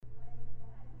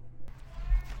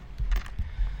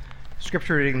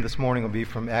scripture reading this morning will be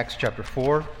from Acts chapter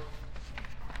 4,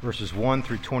 verses 1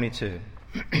 through 22.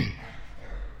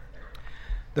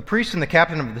 The priests and the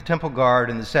captain of the temple guard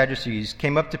and the Sadducees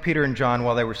came up to Peter and John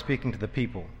while they were speaking to the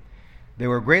people. They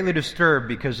were greatly disturbed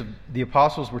because the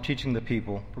apostles were teaching the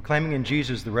people, proclaiming in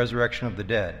Jesus the resurrection of the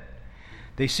dead.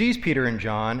 They seized Peter and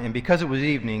John, and because it was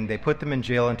evening, they put them in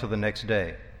jail until the next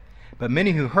day. But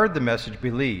many who heard the message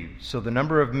believed, so the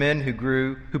number of men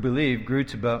who believed grew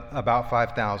to about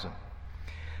 5,000.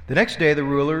 The next day the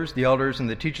rulers, the elders, and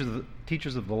the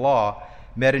teachers of the law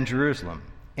met in Jerusalem.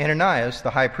 Ananias, the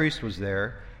high priest, was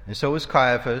there, and so was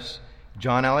Caiaphas,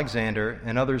 John Alexander,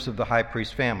 and others of the high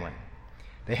priest family.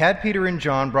 They had Peter and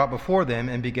John brought before them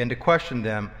and began to question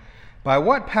them, "By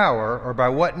what power or by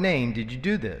what name did you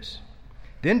do this?"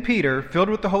 Then Peter, filled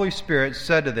with the Holy Spirit,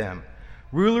 said to them,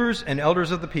 "Rulers and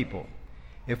elders of the people,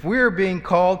 if we are being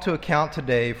called to account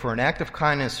today for an act of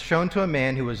kindness shown to a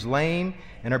man who was lame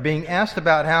and are being asked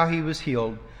about how he was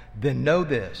healed, then know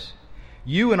this,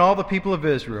 you and all the people of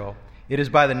Israel, it is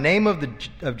by the name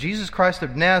of Jesus Christ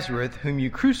of Nazareth, whom you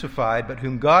crucified, but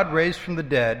whom God raised from the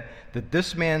dead, that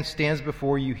this man stands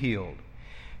before you healed.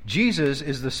 Jesus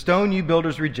is the stone you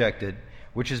builders rejected,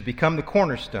 which has become the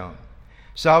cornerstone.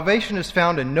 Salvation is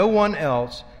found in no one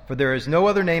else, for there is no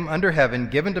other name under heaven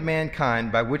given to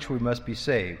mankind by which we must be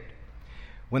saved."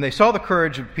 When they saw the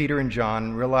courage of Peter and John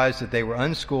and realized that they were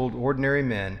unschooled, ordinary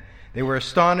men, they were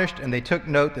astonished, and they took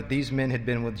note that these men had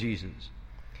been with Jesus.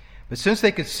 But since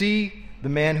they could see the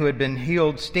man who had been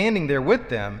healed standing there with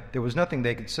them, there was nothing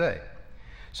they could say.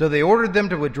 So they ordered them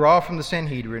to withdraw from the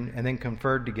Sanhedrin and then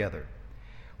conferred together.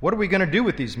 "What are we going to do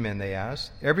with these men?" they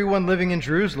asked. "Everyone living in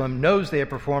Jerusalem knows they have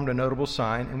performed a notable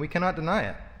sign, and we cannot deny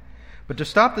it. But to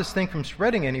stop this thing from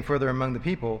spreading any further among the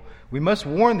people, we must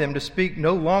warn them to speak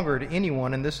no longer to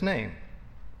anyone in this name."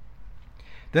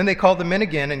 Then they called the men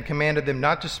again and commanded them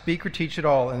not to speak or teach at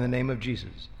all in the name of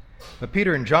Jesus. But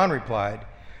Peter and John replied,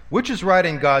 "Which is right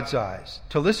in God's eyes,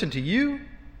 to listen to you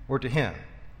or to him?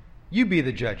 You be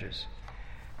the judges.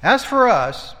 As for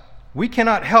us, we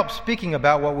cannot help speaking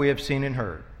about what we have seen and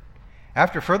heard."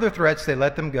 After further threats, they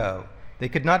let them go. They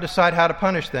could not decide how to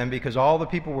punish them because all the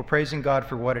people were praising God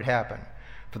for what had happened.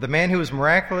 For the man who was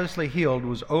miraculously healed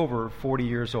was over 40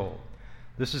 years old.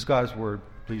 This is God's word.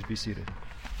 Please be seated.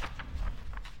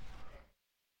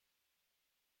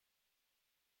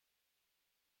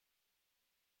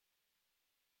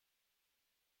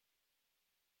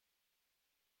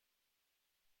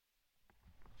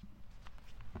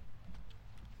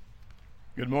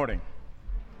 Good morning.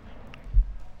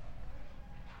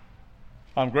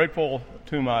 I'm grateful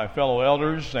to my fellow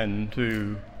elders and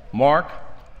to Mark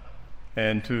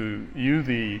and to you,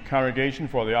 the congregation,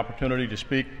 for the opportunity to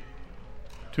speak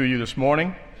to you this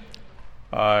morning.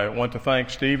 I want to thank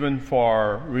Stephen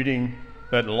for reading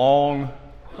that long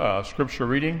scripture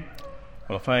reading.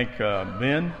 I want to thank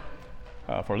Ben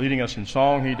for leading us in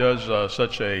song. He does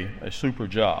such a super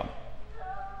job.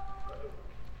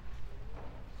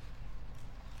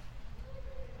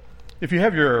 If you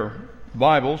have your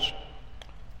Bibles,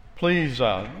 please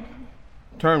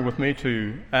turn with me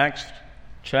to Acts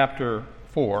chapter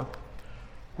 4.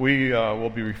 We will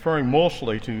be referring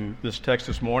mostly to this text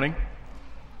this morning.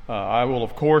 I will,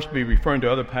 of course, be referring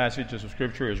to other passages of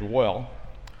Scripture as well.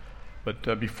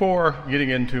 But before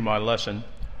getting into my lesson,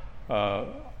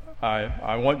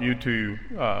 I want you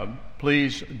to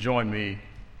please join me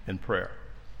in prayer.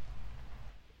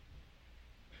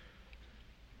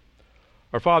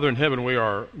 Our Father in heaven, we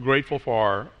are grateful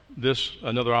for this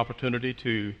another opportunity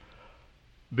to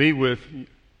be with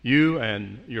you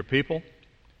and your people.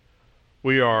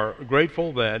 We are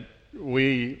grateful that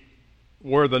we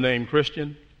wear the name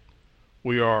Christian.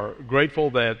 We are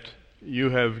grateful that you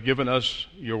have given us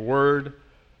your word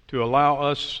to allow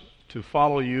us to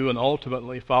follow you and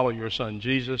ultimately follow your Son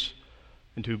Jesus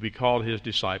and to be called his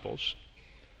disciples.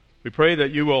 We pray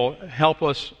that you will help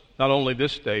us not only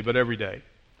this day but every day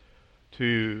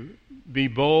to be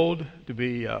bold, to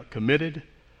be committed,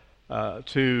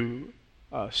 to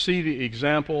see the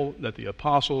example that the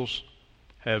apostles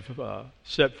have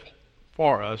set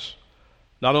for us,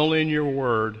 not only in your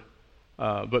word,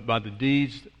 but by the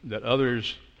deeds that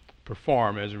others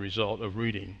perform as a result of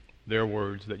reading their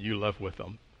words that you left with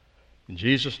them. In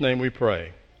Jesus' name we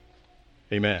pray.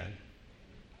 Amen.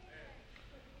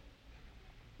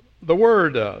 The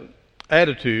word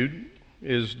attitude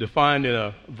is defined in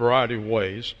a variety of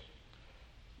ways.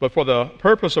 But for the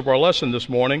purpose of our lesson this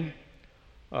morning,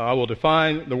 I will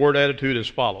define the word attitude as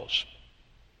follows.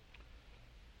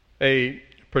 A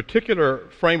particular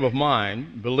frame of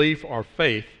mind, belief, or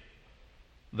faith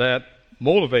that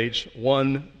motivates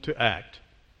one to act.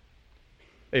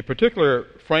 a particular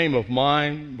frame of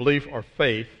mind, belief, or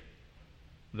faith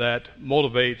that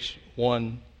motivates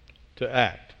one to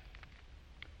act.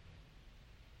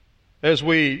 As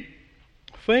we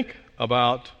think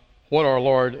about what our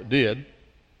Lord did,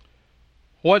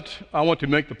 what I want to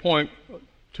make the point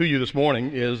to you this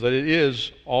morning is that it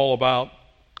is all about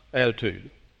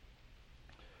attitude.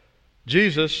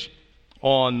 Jesus,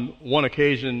 on one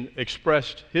occasion,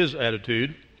 expressed his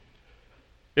attitude.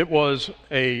 It was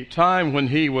a time when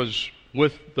he was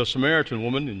with the Samaritan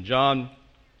woman in John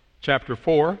chapter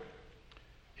 4.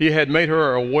 He had made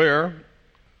her aware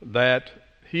that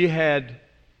he had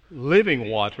living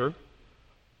water,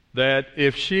 that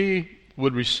if she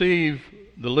would receive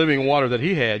the living water that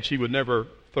he had, she would never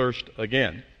thirst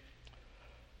again.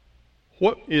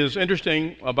 What is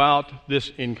interesting about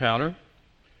this encounter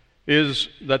is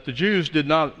that the Jews did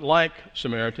not like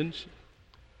Samaritans,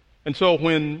 and so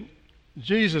when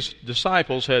Jesus'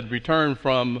 disciples had returned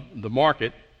from the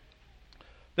market,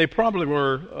 they probably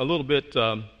were a little bit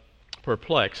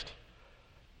perplexed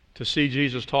to see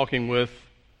Jesus talking with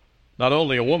not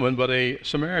only a woman, but a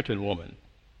Samaritan woman.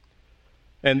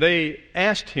 And they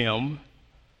asked him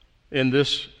in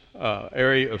this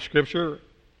area of Scripture,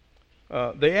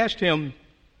 they asked him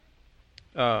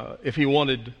if he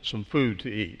wanted some food to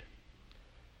eat.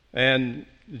 And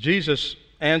Jesus'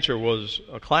 answer was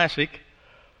a classic,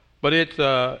 but it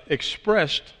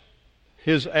expressed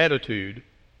his attitude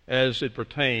as it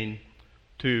pertained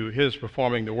to his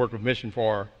performing the work of mission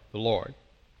for the Lord.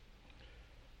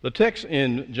 The text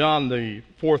in John, the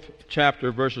 4th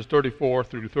chapter, verses 34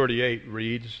 through 38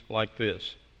 reads like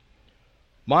this.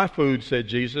 "My food," said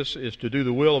Jesus, "is to do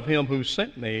the will of him who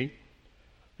sent me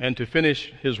and to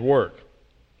finish his work.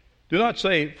 Do not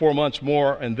say 4 months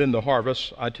more and then the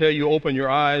harvest. I tell you, open your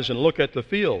eyes and look at the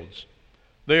fields.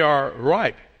 They are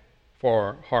ripe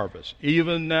for harvest.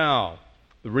 Even now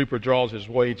the reaper draws his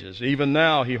wages. Even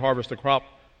now he harvests the crop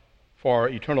for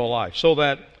eternal life, so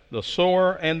that the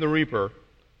sower and the reaper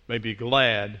may be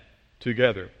glad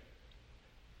together.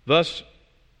 Thus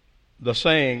the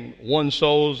saying, one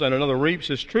sows and another reaps,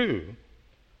 is true.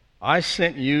 I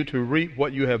sent you to reap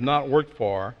what you have not worked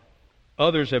for.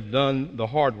 Others have done the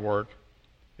hard work,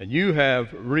 and you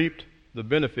have reaped the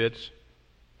benefits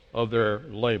of their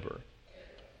labor."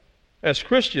 As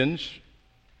Christians,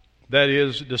 that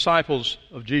is, disciples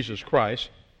of Jesus Christ,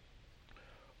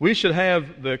 we should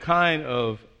have the kind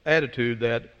of attitude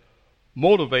that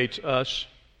motivates us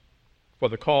for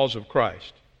the cause of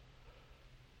Christ.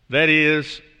 That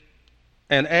is,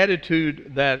 an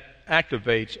attitude that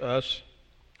activates us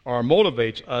or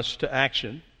motivates us to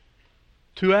action,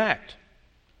 to act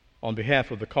on behalf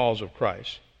of the cause of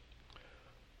Christ.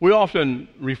 We often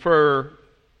refer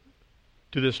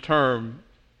to this term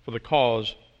for the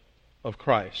cause of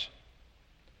Christ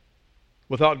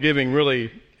without giving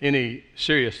really any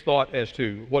serious thought as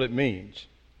to what it means.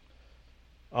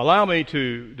 Allow me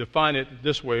to define it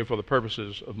this way for the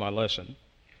purposes of my lesson.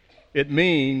 It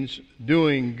means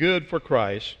doing good for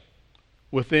Christ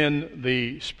within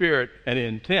the spirit and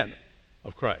intent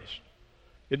of Christ.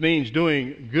 It means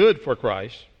doing good for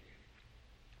Christ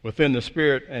within the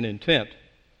spirit and intent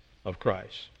of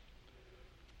Christ.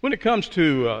 When it comes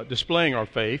to displaying our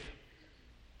faith,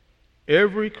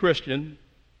 every Christian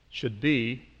should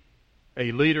be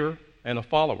a leader and a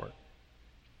follower.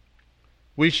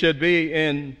 We should be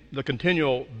in the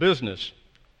continual business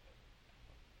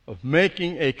of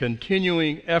making a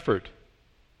continuing effort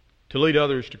to lead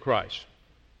others to Christ.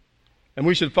 And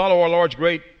we should follow our Lord's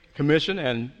Great Commission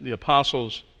and the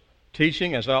Apostles'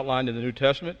 teaching as outlined in the New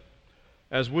Testament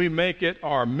as we make it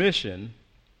our mission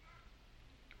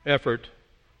effort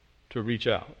to reach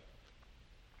out.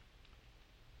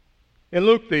 In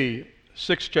Luke, the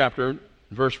 6th chapter,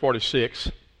 verse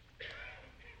 46,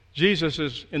 Jesus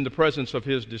is in the presence of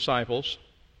his disciples,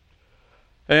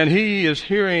 and he is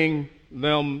hearing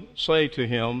them say to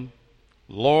him,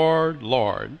 "Lord,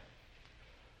 Lord."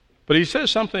 But he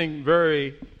says something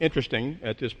very interesting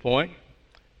at this point.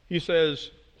 He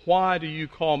says, "Why do you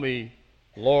call me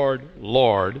Lord,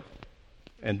 Lord,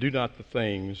 and do not the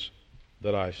things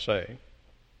that I say?"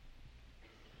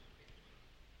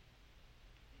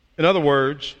 In other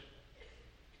words,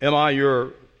 am I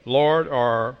your Lord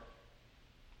or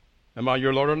am I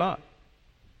your Lord or not?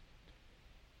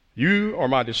 You are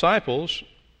my disciples,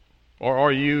 or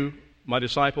are you my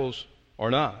disciples or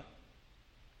not?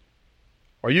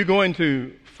 Are you going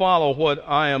to follow what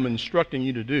I am instructing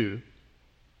you to do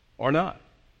or not?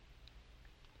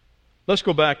 Let's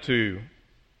go back to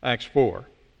Acts 4.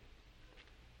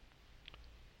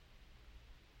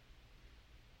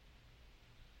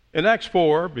 In Acts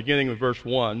 4, beginning with verse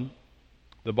 1,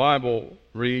 the Bible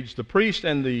reads, "The priest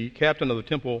and the captain of the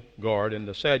temple guard and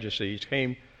the Sadducees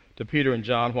came to Peter and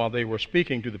John while they were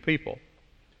speaking to the people.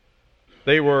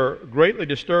 They were greatly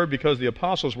disturbed because the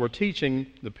apostles were teaching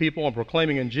the people and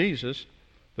proclaiming in Jesus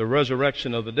the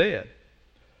resurrection of the dead.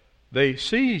 They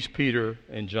seized Peter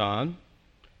and John,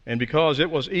 and because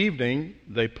it was evening,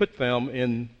 they put them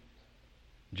in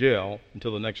jail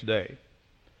until the next day.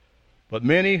 But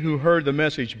many who heard the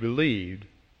message believed,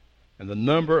 and the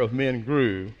number of men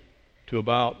grew to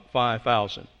about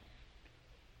 5,000.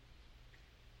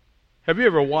 Have you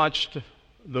ever watched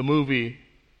the movie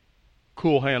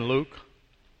Cool Hand Luke?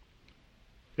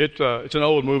 It's an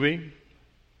old movie.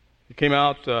 It came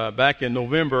out back in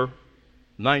November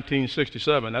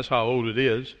 1967. That's how old it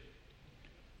is.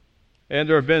 And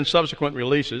there have been subsequent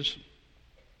releases.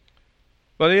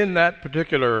 But in that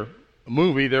particular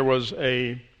movie, there was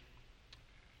a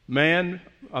man,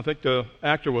 I think the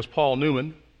actor was Paul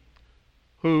Newman,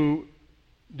 who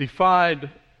defied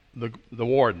the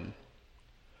warden.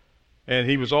 And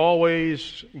he was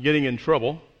always getting in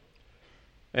trouble.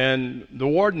 And the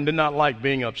warden did not like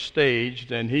being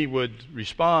upstaged, and he would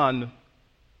respond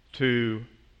to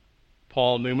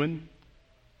Paul Newman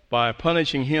by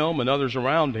punishing him and others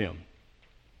around him.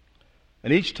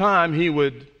 And each time he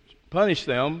would punish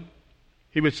them,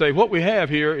 he would say, "What we have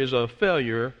here is a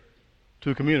failure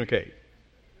to communicate."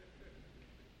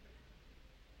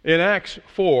 In Acts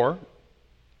 4,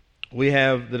 we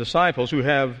have the disciples who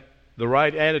have the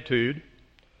right attitude,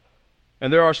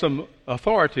 and there are some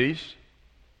authorities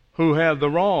who have the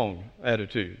wrong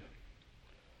attitude.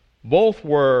 Both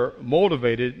were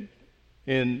motivated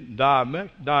in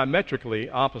diametrically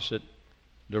opposite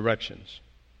directions.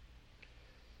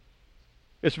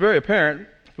 It's very apparent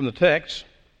from the text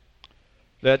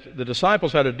that the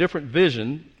disciples had a different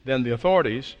vision than the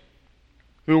authorities,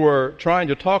 who were trying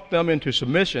to talk them into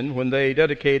submission when they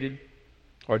dictated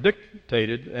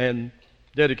and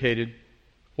dedicated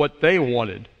what they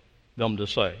wanted them to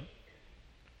say.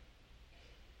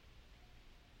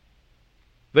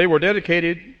 They were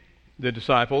dedicated, the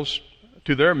disciples,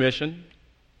 to their mission,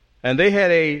 and they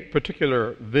had a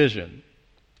particular vision.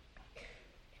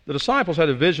 The disciples had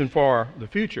a vision for the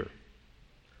future,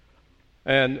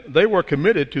 and they were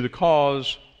committed to the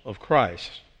cause of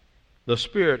Christ, the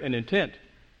spirit and intent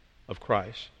of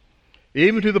Christ,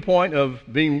 even to the point of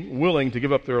being willing to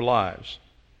give up their lives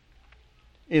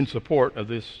in support of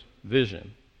this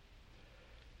vision.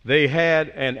 They had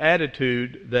an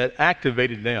attitude that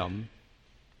activated them,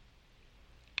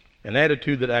 an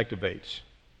attitude that activates.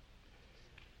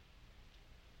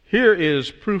 Here is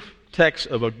proof text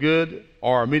of a good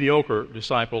or a mediocre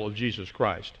disciple of Jesus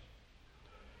Christ.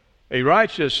 A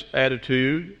righteous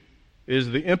attitude is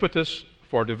the impetus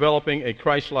for developing a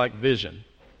Christ-like vision.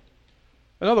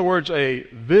 In other words, a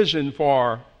vision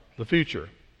for the future.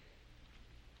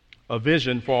 A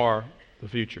vision for the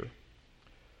future.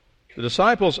 The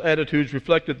disciples' attitudes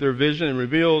reflected their vision and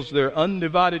reveals their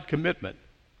undivided commitment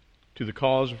to the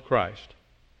cause of Christ.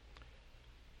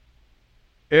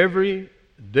 Every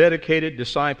dedicated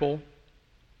disciple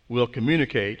will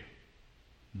communicate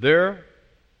their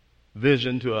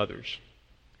vision to others.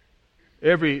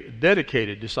 Every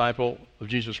dedicated disciple of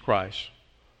Jesus Christ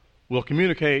will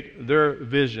communicate their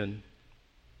vision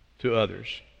to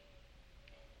others.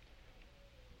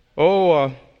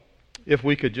 Oh, if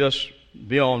we could just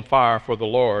be on fire for the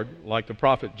Lord, like the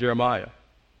prophet Jeremiah,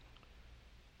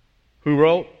 who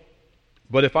wrote,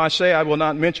 "But if I say I will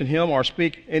not mention him or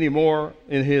speak any more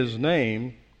in his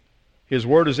name, his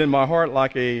word is in my heart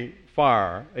like a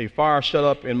fire shut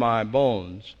up in my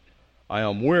bones. I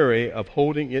am weary of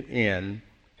holding it in.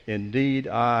 Indeed,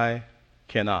 I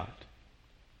cannot."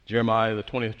 Jeremiah, the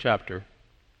 20th chapter,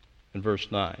 and verse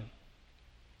 9.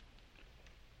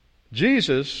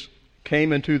 Jesus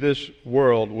came into this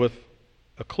world with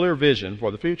a clear vision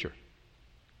for the future.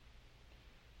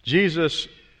 Jesus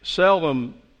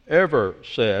seldom ever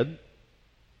said,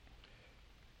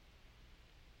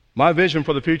 "My vision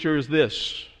for the future is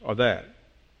this or that."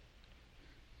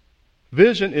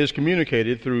 Vision is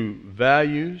communicated through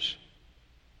values,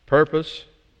 purpose,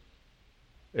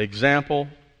 example,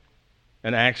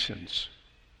 and actions.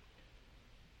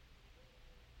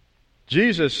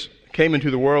 Jesus came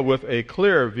into the world with a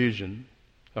clear vision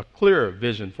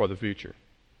for the future.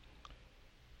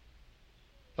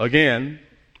 Again,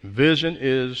 vision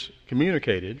is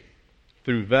communicated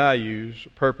through values,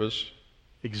 purpose,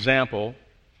 example,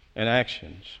 and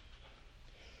actions.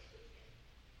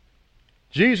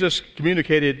 Jesus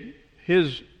communicated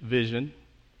his vision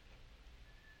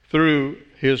through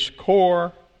his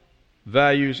core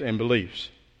values and beliefs,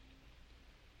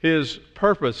 his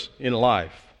purpose in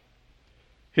life,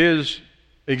 his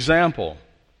example,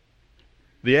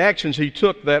 the actions he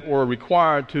took that were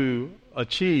required to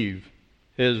achieve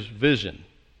his vision.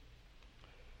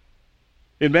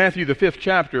 In Matthew, the 5th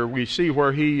chapter, we see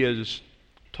where he is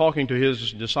talking to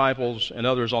his disciples and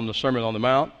others on the Sermon on the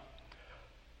Mount.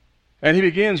 And he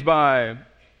begins by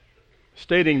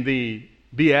stating the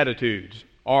Beatitudes,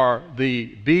 or the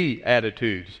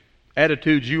Be-attitudes,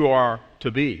 attitudes you are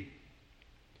to be.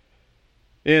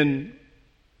 In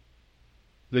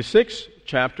the 6th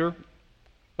chapter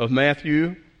of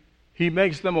Matthew, he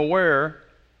makes them aware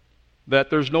that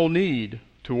there's no need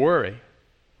to worry,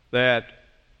 that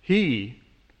he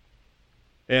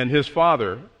and his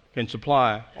Father can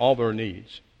supply all their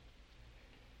needs.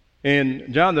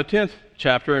 In John the 10th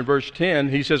chapter, in verse 10,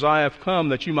 he says, I have come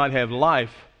that you might have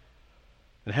life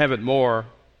and have it more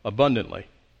abundantly.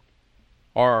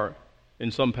 Or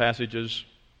in some passages,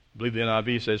 I believe the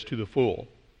NIV says, to the full.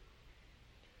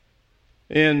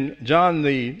 In John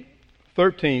the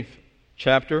 13th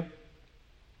chapter,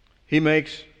 he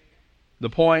makes the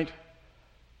point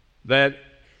that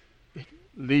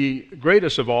the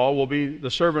greatest of all will be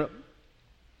the servant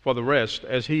for the rest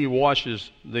as he washes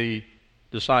the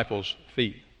disciples'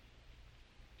 feet.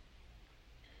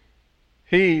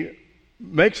 He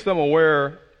makes them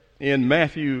aware in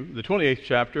Matthew, the 28th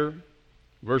chapter,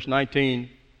 verse 19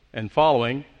 and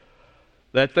following,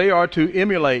 that they are to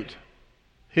emulate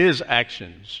his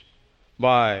actions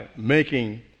by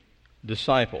making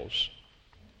disciples.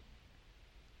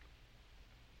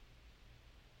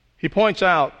 He points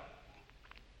out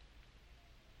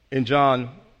in John,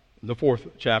 the 4th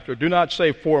chapter, do not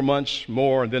say 4 months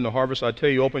more and then the harvest. I tell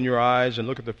you, open your eyes and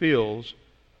look at the fields.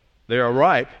 They are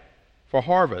ripe for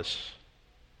harvest.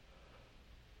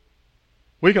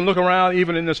 We can look around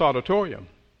even in this auditorium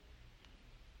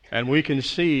and we can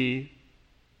see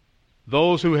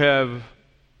those who have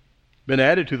been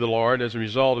added to the Lord as a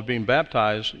result of being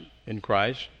baptized in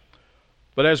Christ.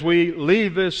 But as we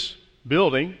leave this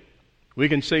building, we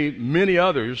can see many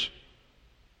others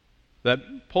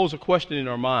that pose a question in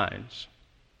our minds.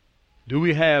 Do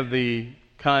we have the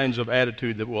kinds of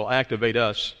attitude that will activate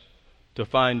us to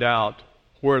find out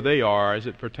where they are as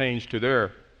it pertains to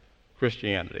their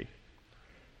Christianity?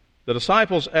 The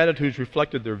disciples' attitudes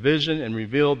reflected their vision and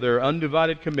revealed their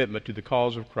undivided commitment to the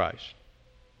cause of Christ.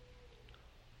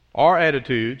 Our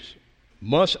attitudes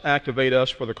must activate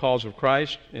us for the cause of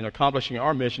Christ in accomplishing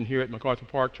our mission here at MacArthur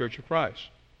Park Church of Christ.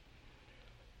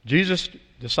 Jesus'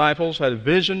 disciples had a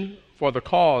vision for the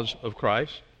cause of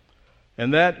Christ,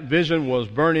 and that vision was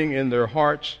burning in their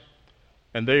hearts,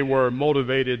 and they were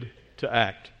motivated to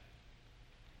act.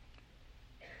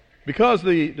 Because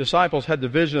the disciples had the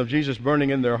vision of Jesus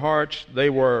burning in their hearts, they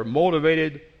were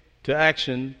motivated to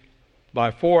action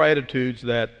by 4 attitudes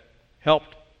that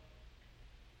helped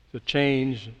to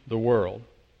change the world.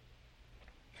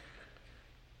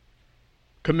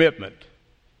 Commitment,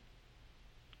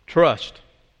 trust,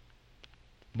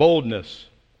 boldness,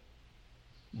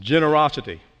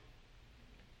 generosity.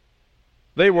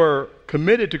 They were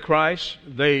committed to Christ.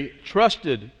 They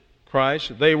trusted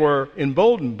Christ. They were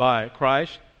emboldened by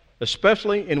Christ,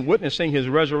 especially in witnessing his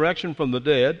resurrection from the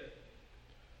dead.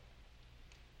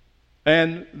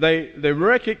 And they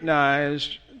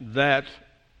recognized that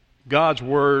God's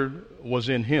word was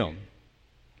in him.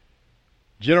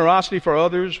 Generosity for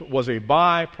others was a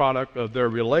byproduct of their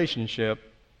relationship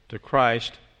to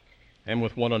Christ and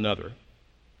with one another.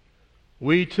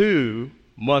 We too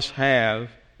must have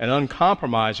an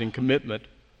uncompromising commitment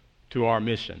to our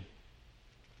mission.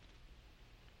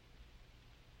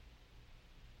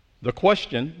 The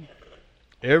question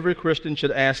every Christian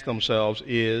should ask themselves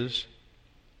is,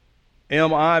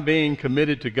 am I being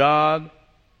committed to God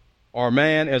or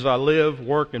man as I live,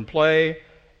 work, and play?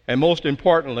 And most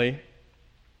importantly,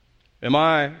 am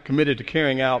I committed to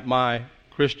carrying out my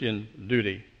Christian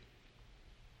duty?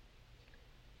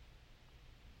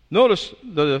 Notice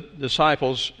the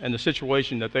disciples and the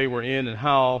situation that they were in and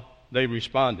how they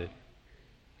responded.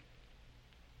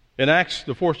 In Acts,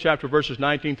 the 4th chapter, verses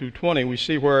 19 through 20, we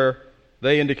see where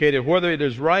they indicated whether it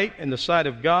is right in the sight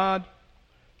of God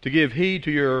to give heed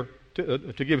to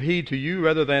you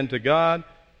rather than to God,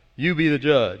 you be the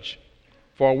judge.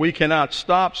 For we cannot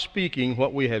stop speaking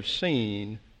what we have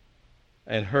seen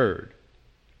and heard.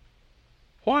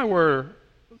 Why were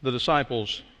the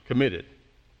disciples committed?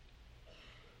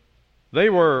 They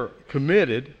were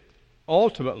committed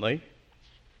ultimately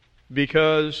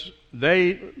because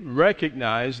they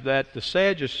recognized that the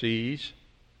Sadducees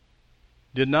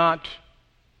did not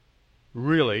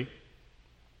really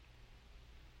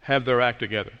have their act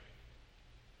together.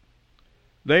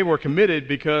 They were committed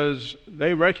because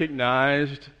they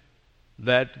recognized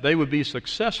that they would be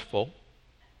successful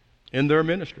in their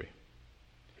ministry.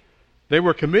 They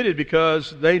were committed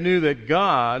because they knew that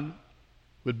God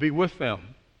would be with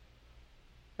them.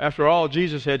 After all,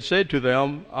 Jesus had said to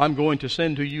them, I'm going to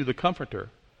send to you the Comforter,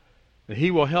 and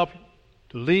he will help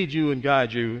to lead you and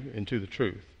guide you into the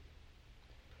truth.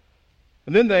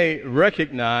 And then they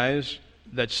recognized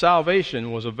that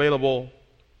salvation was available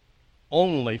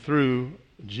only through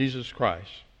Jesus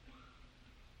Christ.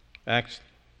 Acts,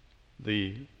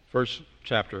 the first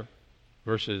chapter,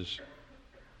 verses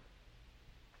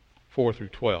 4 through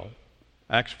 12.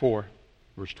 Acts 4,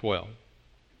 verse 12.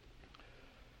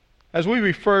 As we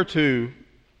refer to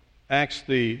Acts,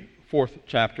 the 4th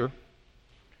chapter,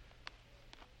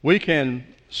 we can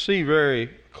see very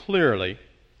clearly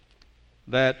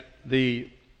that the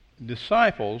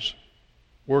disciples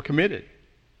were committed,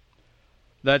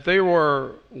 that they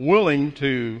were willing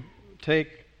to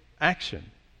take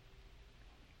action.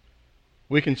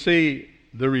 We can see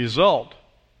the result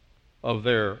of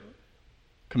their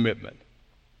commitment.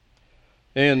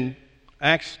 In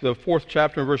Acts, the 4th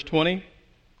chapter, verse 20,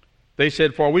 they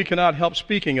said, "For we cannot help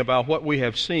speaking about what we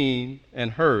have seen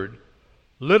and heard."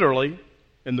 Literally,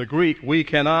 in the Greek, we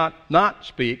cannot not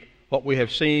speak what we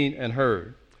have seen and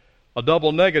heard. A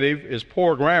double negative is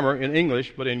poor grammar in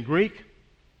English, but in Greek,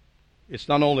 it's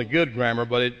not only good grammar,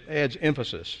 but it adds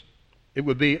emphasis. It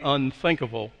would be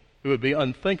unthinkable. It would be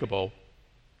unthinkable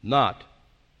not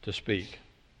to speak.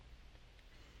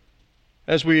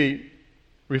 As we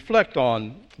reflect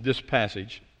on this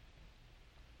passage,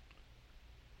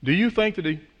 do you think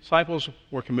the disciples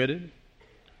were committed?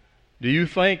 Do you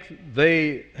think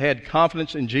they had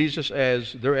confidence in Jesus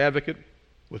as their advocate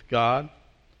with God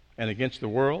and against the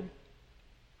world?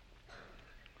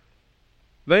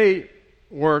 They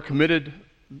were committed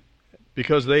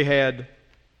because they had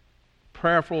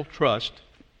prayerful trust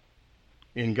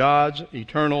in God's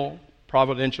eternal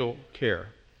providential care.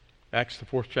 Acts the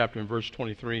 4th chapter and verse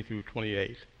 23 through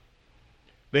 28.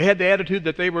 They had the attitude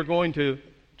that they were going to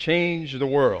change the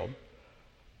world.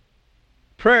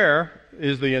 Prayer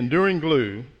is the enduring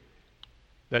glue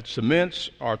that cements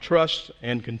our trust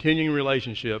and continuing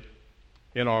relationship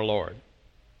in our Lord.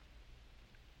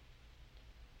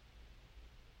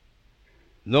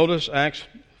 Notice Acts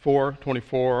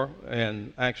 4:24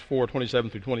 and Acts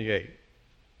 4:27 through 28.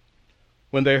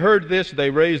 When they heard this, they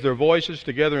raised their voices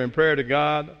together in prayer to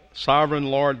God. "Sovereign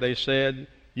Lord," they said,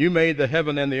 "you made the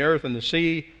heaven and the earth and the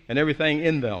sea and everything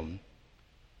in them."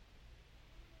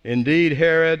 Indeed,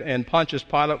 Herod and Pontius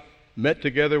Pilate met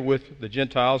together with the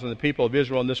Gentiles and the people of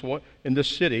Israel in this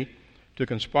city to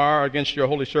conspire against your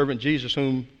holy servant Jesus,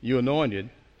 whom you anointed.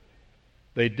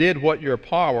 They did what your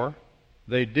power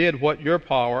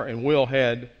and will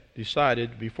had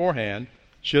decided beforehand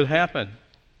should happen.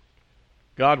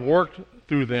 God worked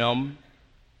through them,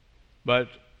 but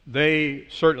they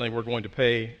certainly were going to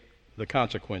pay the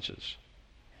consequences.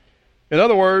 In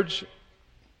other words,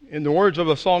 in the words of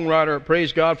the songwriter,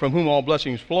 "Praise God from whom all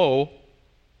blessings flow."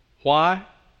 Why?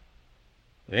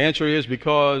 The answer is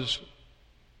because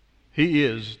He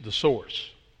is the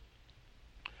source.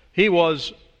 He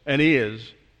was and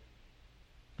is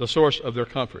the source of their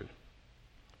comfort.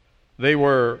 They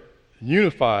were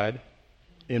unified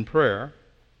in prayer.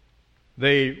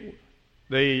 They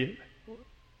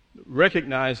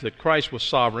recognized that Christ was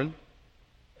sovereign,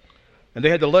 and they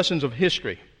had the lessons of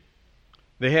history.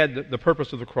 They had the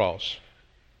purpose of the cross.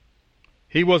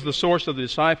 He was the source of the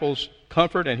disciples'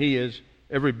 comfort, and He is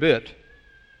every bit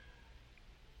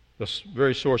the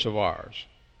very source of ours.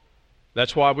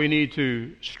 That's why we need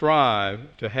to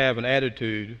strive to have an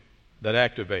attitude that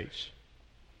activates.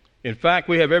 In fact,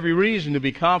 we have every reason to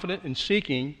be confident in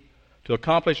seeking to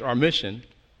accomplish our mission,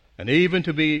 and even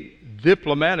to be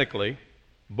diplomatically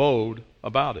bold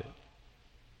about it.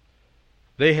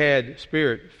 They had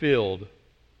Spirit-filled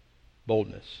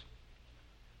boldness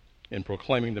in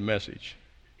proclaiming the message.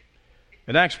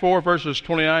 In Acts 4, verses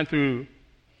 29 through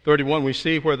 31, we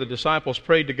see where the disciples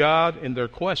prayed to God in their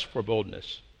quest for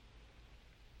boldness.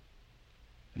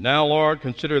 "Now, Lord,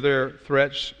 consider their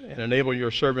threats and enable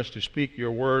your servants to speak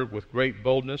your word with great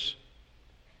boldness."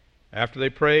 After they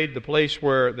prayed, the place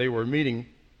where they were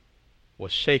meeting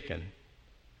was shaken,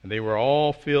 and they were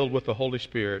all filled with the Holy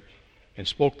Spirit and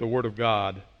spoke the word of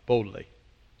God boldly.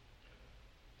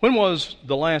 When was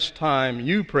the last time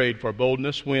you prayed for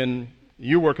boldness when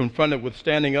you were confronted with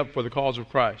standing up for the cause of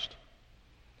Christ?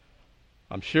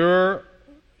 I'm sure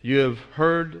you have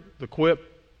heard the quip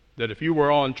that if you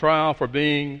were on trial for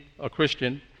being a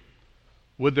Christian,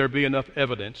 would there be enough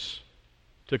evidence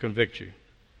to convict you?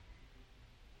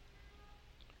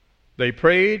 They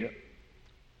prayed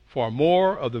for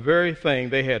more of the very thing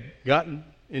they had gotten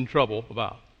in trouble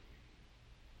about.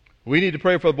 We need to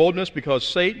pray for boldness because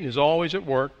Satan is always at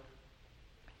work.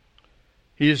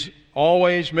 He is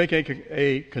always making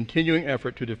a continuing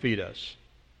effort to defeat us.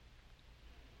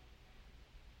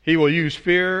 He will use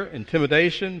fear,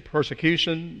 intimidation,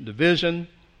 persecution, division.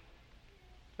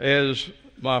 As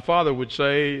my father would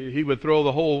say, he would throw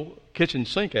the whole kitchen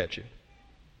sink at you.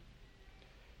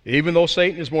 Even though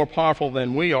Satan is more powerful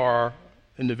than we are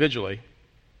individually,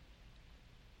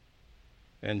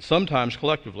 and sometimes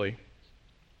collectively,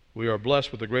 we are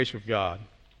blessed with the grace of God.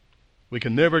 We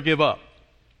can never give up.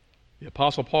 The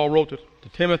Apostle Paul wrote to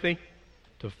Timothy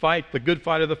to fight the good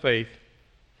fight of the faith,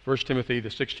 1 Timothy, the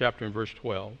 6th chapter, and verse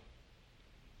 12.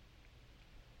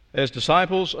 As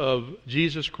disciples of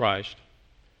Jesus Christ,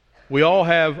 we all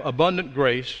have abundant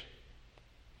grace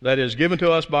that is given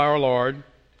to us by our Lord,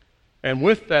 and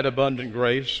with that abundant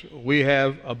grace, we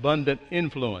have abundant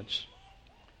influence.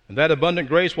 And that abundant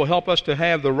grace will help us to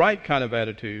have the right kind of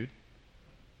attitude.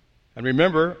 And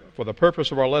remember, for the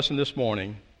purpose of our lesson this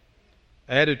morning,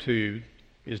 attitude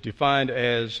is defined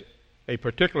as a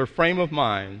particular frame of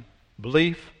mind,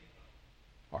 belief,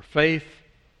 or faith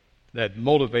that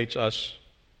motivates us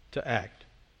to act.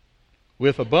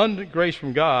 With abundant grace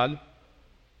from God,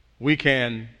 we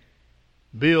can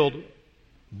build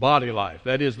body life,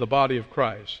 that is, the body of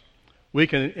Christ. We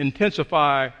can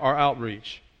intensify our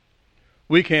outreach.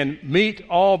 We can meet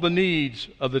all the needs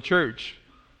of the church,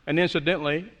 and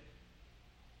incidentally,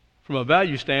 from a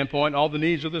value standpoint, all the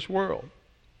needs of this world.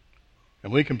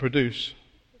 And we can produce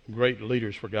great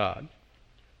leaders for God.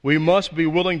 We must be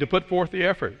willing to put forth the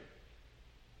effort.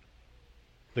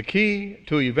 The key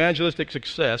to evangelistic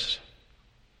success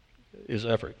is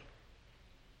effort.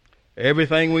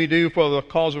 Everything we do for the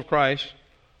cause of Christ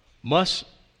must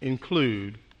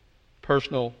include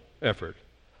personal effort.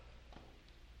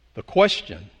 The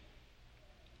question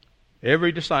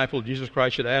every disciple of Jesus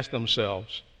Christ should ask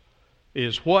themselves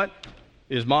is, what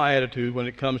is my attitude when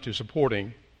it comes to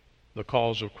supporting the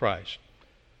cause of Christ?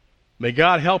 May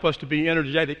God help us to be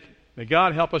energetic. May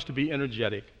God help us to be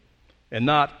energetic and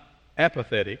not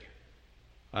apathetic.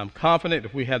 I'm confident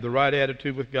if we have the right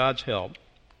attitude with God's help,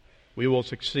 we will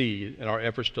succeed in our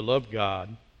efforts to love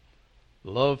God,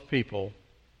 love people,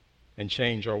 and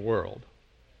change our world.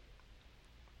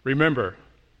 Remember,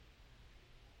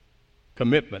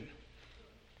 commitment,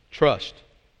 trust,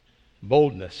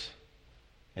 boldness,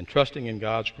 and trusting in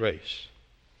God's grace.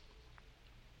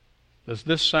 Does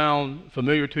this sound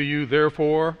familiar to you?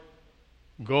 Therefore,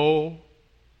 go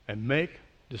and make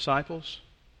disciples,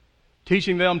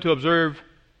 teaching them to observe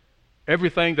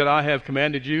everything that I have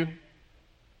commanded you,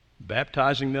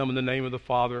 baptizing them in the name of the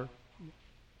Father,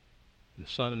 the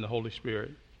Son, and the Holy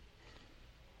Spirit.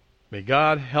 May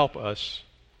God help us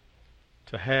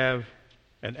to have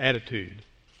an attitude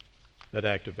that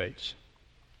activates.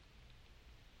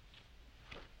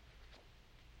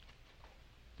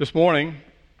 This morning,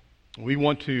 we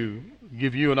want to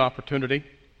give you an opportunity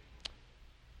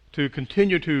to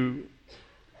continue to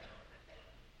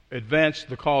advance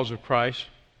the cause of Christ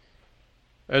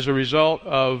as a result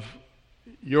of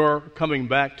your coming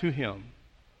back to Him.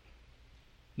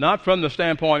 Not from the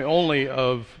standpoint only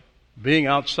of being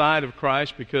outside of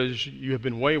Christ because you have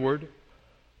been wayward,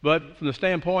 but from the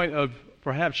standpoint of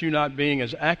perhaps you not being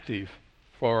as active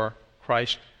for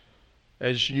Christ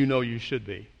as you know you should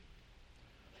be.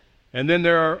 And then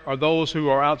there are those who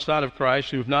are outside of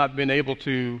Christ who have not been able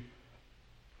to,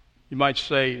 you might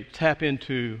say, tap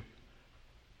into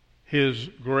His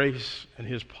grace and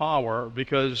His power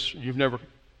because you've never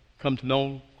come to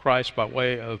know Christ by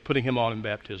way of putting Him on in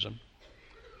baptism,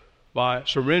 by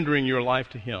surrendering your life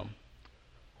to Him.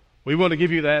 We want to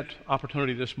give you that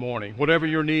opportunity this morning. Whatever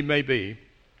your need may be,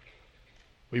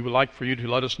 we would like for you to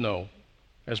let us know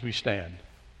as we stand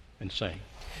and sing.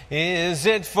 Is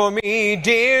it for me,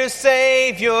 dear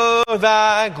Savior,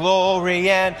 thy glory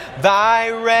and thy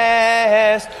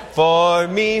rest? For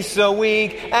me so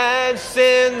weak and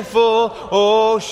sinful, oh,